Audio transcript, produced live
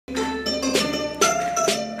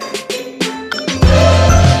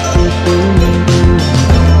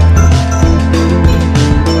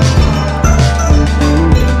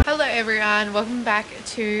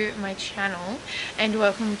to my channel and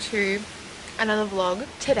welcome to another vlog.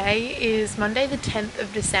 Today is Monday the 10th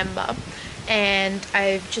of December and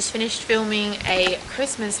I've just finished filming a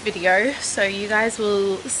Christmas video, so you guys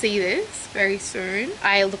will see this very soon.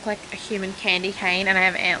 I look like a human candy cane and I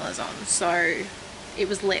have antlers on, so it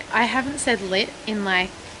was lit. I haven't said lit in like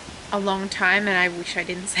a long time and I wish I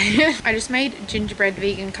didn't say it. I just made gingerbread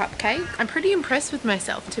vegan cupcake. I'm pretty impressed with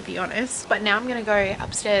myself, to be honest, but now I'm gonna go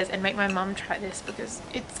upstairs and make my mum try this because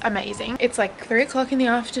it's amazing. It's like 3 o'clock in the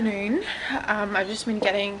afternoon. I've just been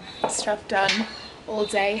getting stuff done all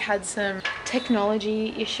day, had some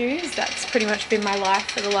technology issues. That's pretty much been my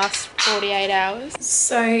life for the last 48 hours.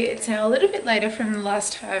 So it's now a little bit later from the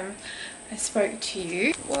last time I spoke to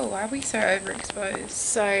you. Whoa, why are we so overexposed?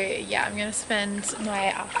 So yeah, I'm gonna spend my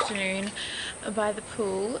afternoon by the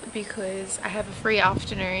pool because I have a free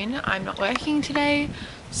afternoon. I'm not working today,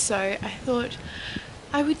 so I thought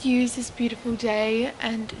I would use this beautiful day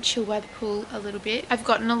and chill by the pool a little bit. I've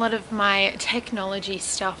gotten a lot of my technology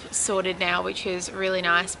stuff sorted now, which is really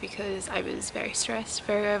nice because I was very stressed,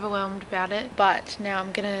 very overwhelmed about it. But now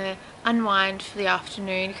I'm gonna unwind for the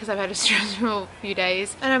afternoon because I've had a stressful few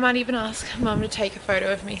days. And I might even ask Mum to take a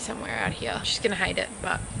photo of me somewhere out here. She's gonna hate it,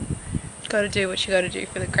 but gotta do what you gotta do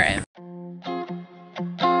for the gram.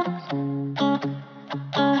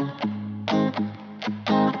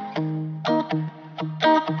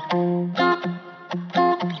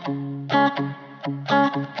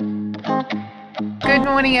 Good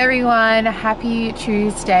morning everyone, happy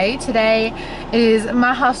Tuesday. Today is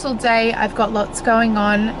my hustle day. I've got lots going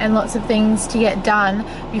on and lots of things to get done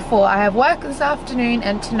before I have work this afternoon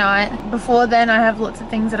and tonight. Before then I have lots of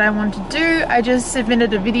things that I want to do. I just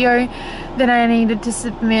submitted a video that I needed to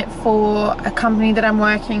submit for a company that I'm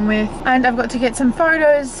working with, and I've got to get some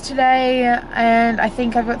photos today, and I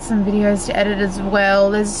think I've got some videos to edit as well.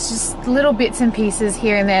 There's just little bits and pieces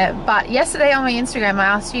here and there. But yesterday on my Instagram I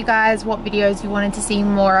asked you guys what videos you wanted to see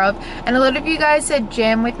more of, and a lot of you guys said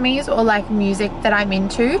jam with me's or like music that I'm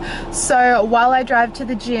into. So while I drive to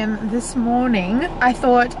the gym this morning, I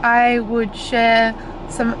thought I would share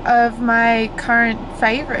some of my current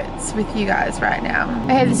favorites with you guys right now.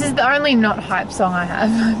 Okay, this is the only not hype song I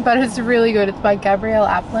have, but it's really good. It's by Gabrielle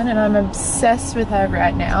Applin and I'm obsessed with her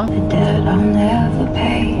right now. The debt I'll never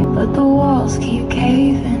pay, but the walls keep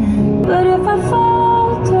caving in. But if I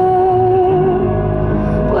falter,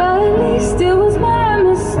 well at least it was my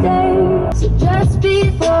mistake. So just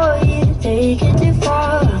before you take it too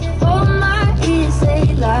far, hold my ears, say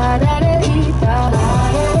la da da dee da la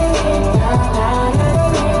da da da da da.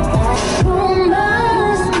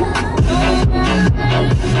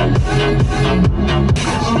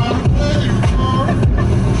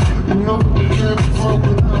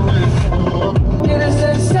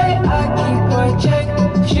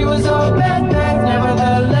 She was all Redbank,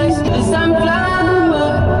 nevertheless the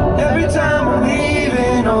sunflower. Every time I'm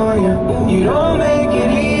leaving on you, you don't make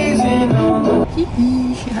it easy, no.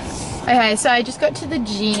 Okay, so I just got to the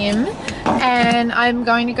gym and I'm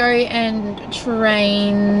going to go and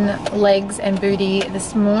train legs and booty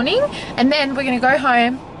this morning, and then we're going to go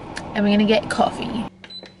home and we're going to get coffee.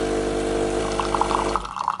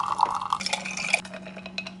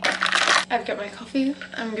 I've got my coffee,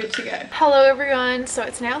 I'm good to go. Hello everyone, so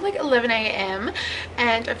it's now like 11 AM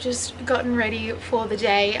and I've just gotten ready for the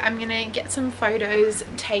day. I'm gonna get some photos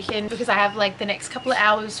taken because I have like the next couple of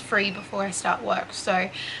hours free before I start work, so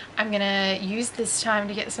I'm gonna use this time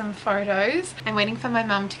to get some photos. I'm waiting for my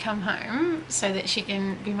mum to come home so that she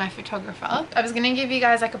can be my photographer. I was gonna give you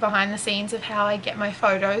guys like a behind the scenes of how I get my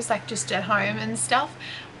photos, like just at home and stuff,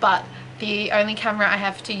 but the only camera I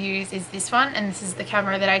have to use is this one, and this is the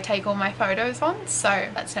camera that I take all my photos on, so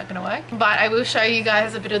that's not gonna work. But I will show you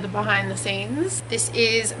guys a bit of the behind the scenes. This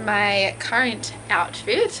is my current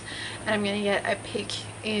outfit and I'm gonna get a pic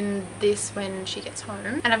in this when she gets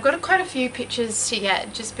home. And I've got quite a few pictures to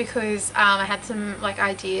get just because I had some like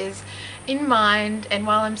ideas in mind, and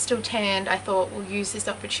while I'm still tanned I thought we'll use this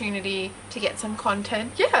opportunity to get some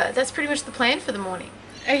content. Yeah, that's pretty much the plan for the morning.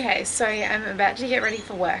 Okay, so I'm about to get ready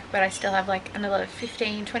for work, but I still have like another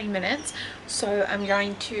 15-20 minutes, so I'm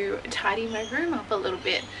going to tidy my room up a little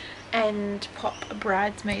bit and pop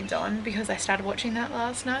Bridesmaids on because I started watching that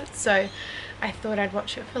last night, so I thought I'd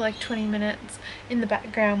watch it for like 20 minutes in the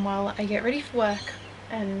background while I get ready for work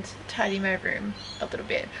and tidy my room a little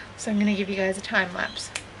bit. So I'm going to give you guys a time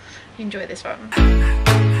lapse. Enjoy this one.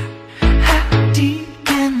 How deep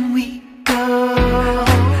can we go?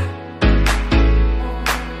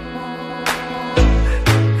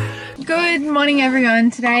 Good Good morning everyone.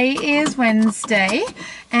 Today is Wednesday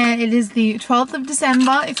and it is the 12th of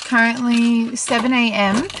December. It's currently 7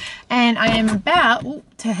 a.m. and I am about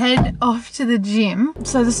to head off to the gym.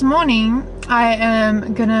 So this morning I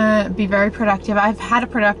am gonna be very productive. I've had a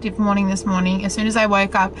productive morning this morning. As soon as I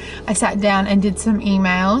woke up, I sat down and did some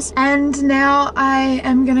emails, and now I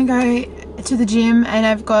am gonna go to the gym and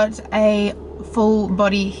I've got a full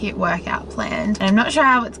body HIIT workout planned, and I'm not sure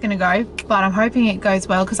how it's gonna go, but I'm hoping it goes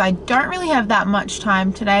well because I don't really have that much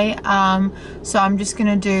time today. So I'm just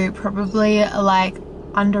gonna do probably like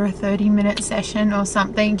under a 30-minute session or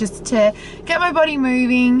something, just to get my body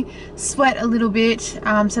moving, sweat a little bit,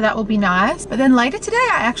 so that will be nice. But then later today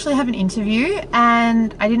I actually have an interview,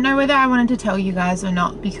 and I didn't know whether I wanted to tell you guys or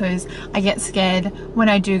not, because I get scared when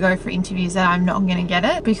I do go for interviews that I'm not gonna get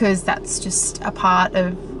it, because that's just a part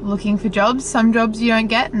of looking for jobs. Some jobs you don't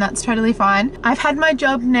get, and that's totally fine. I've had my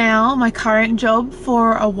job now, my current job,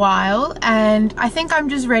 for a while, and I think I'm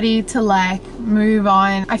just ready to like move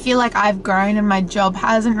on. I feel like I've grown and my job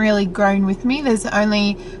hasn't really grown with me. There's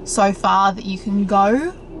only so far that you can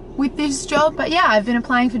go with this job. But yeah, I've been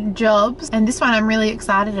applying for jobs and this one I'm really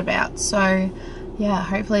excited about. So yeah,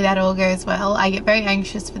 hopefully that all goes well. I get very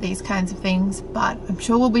anxious for these kinds of things, but I'm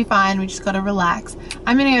sure we'll be fine. We just gotta relax.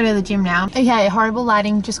 I'm gonna go to the gym now. Okay, horrible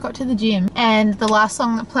lighting, just got to the gym, and the last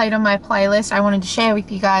song that played on my playlist I wanted to share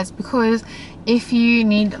with you guys, because if you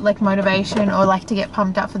need like motivation or like to get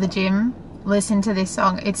pumped up for the gym, listen to this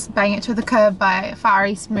song. It's Bang It to the Curb by Far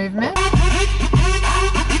East Movement.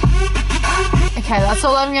 Okay, that's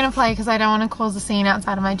all I'm gonna play because I don't want to cause a scene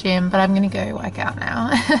outside of my gym, but I'm gonna go work out now.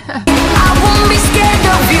 I won't be scared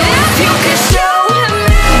of you if you can show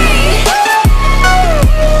me.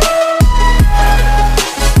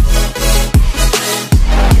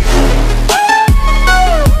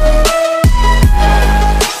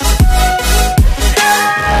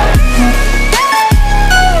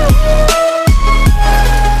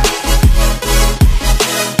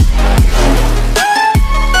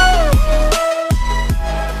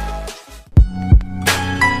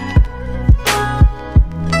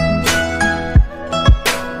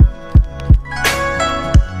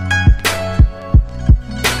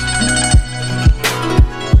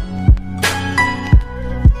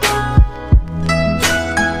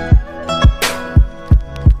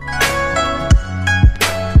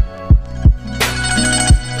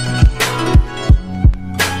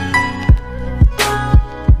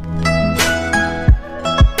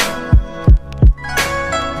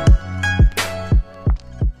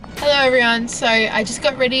 Everyone, so I just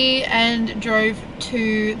got ready and drove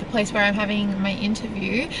to the place where I'm having my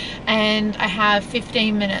interview, and I have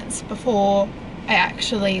 15 minutes before I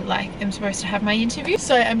actually am supposed to have my interview.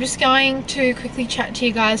 So I'm just going to quickly chat to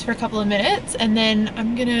you guys for a couple of minutes, and then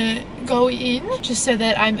I'm gonna go in just so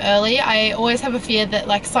that I'm early. I always have a fear that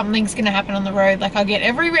like something's gonna happen on the road, like I'll get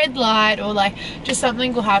every red light or like just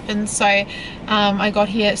something will happen. So I got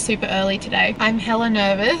here super early today. I'm hella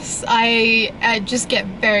nervous. I just get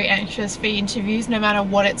very anxious for interviews no matter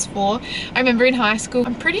what it's for. I remember in high school,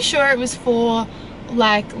 I'm pretty sure it was for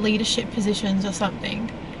like leadership positions or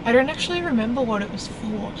something. I don't actually remember what it was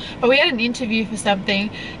for, but we had an interview for something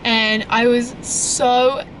and I was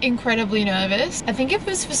so incredibly nervous. I think it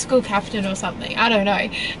was for school captain or something, I don't know,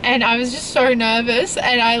 and I was just so nervous,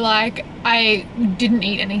 and I didn't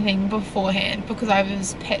eat anything beforehand because I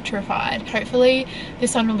was petrified. Hopefully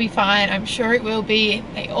this one will be fine. I'm sure it will be.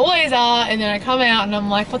 They always are. And then I come out and I'm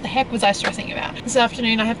like, what the heck was I stressing about? This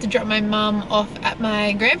afternoon I have to drop my mum off at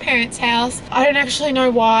my grandparents' house. I don't actually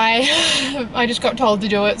know why. I just got told to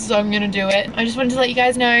do it, so I'm gonna do it. I just wanted to let you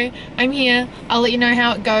guys know I'm here. I'll let you know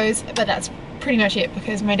how it goes, but that's pretty much it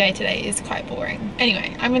because my day today is quite boring.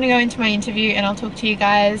 Anyway, I'm gonna go into my interview and I'll talk to you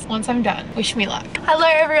guys once I'm done. Wish me luck. Hello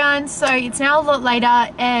everyone, so it's now a lot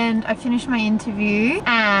later and I finished my interview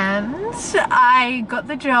and I got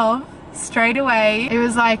the job straight away. It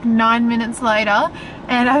was like 9 minutes later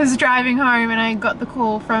and I was driving home and I got the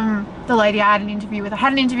call from the lady I had an interview with. I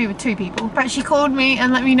had an interview with 2 people, but she called me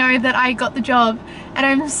and let me know that I got the job, and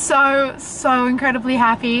I'm so incredibly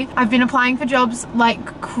happy. I've been applying for jobs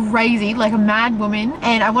like crazy, like a mad woman,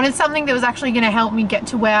 and I wanted something that was actually going to help me get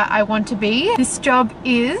to where I want to be. This job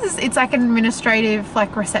it's like an administrative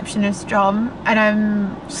like receptionist job, and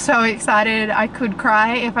I'm so excited. I could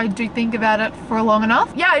cry if I do think about it for long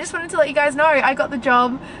enough. Yeah, I just wanted to let you guys know I got the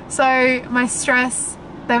job, so my stress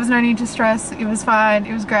there was no need to stress. It was fine,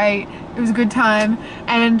 it was great, it was a good time,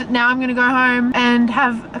 and now I'm gonna go home and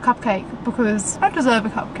have a cupcake because I deserve a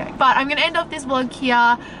cupcake. But I'm gonna end off this vlog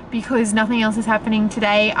here because nothing else is happening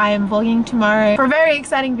today. I am vlogging tomorrow for a very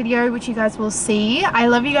exciting video which you guys will see. I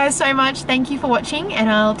love you guys so much. Thank you for watching, and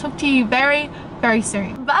I'll talk to you very, very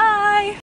soon. Bye!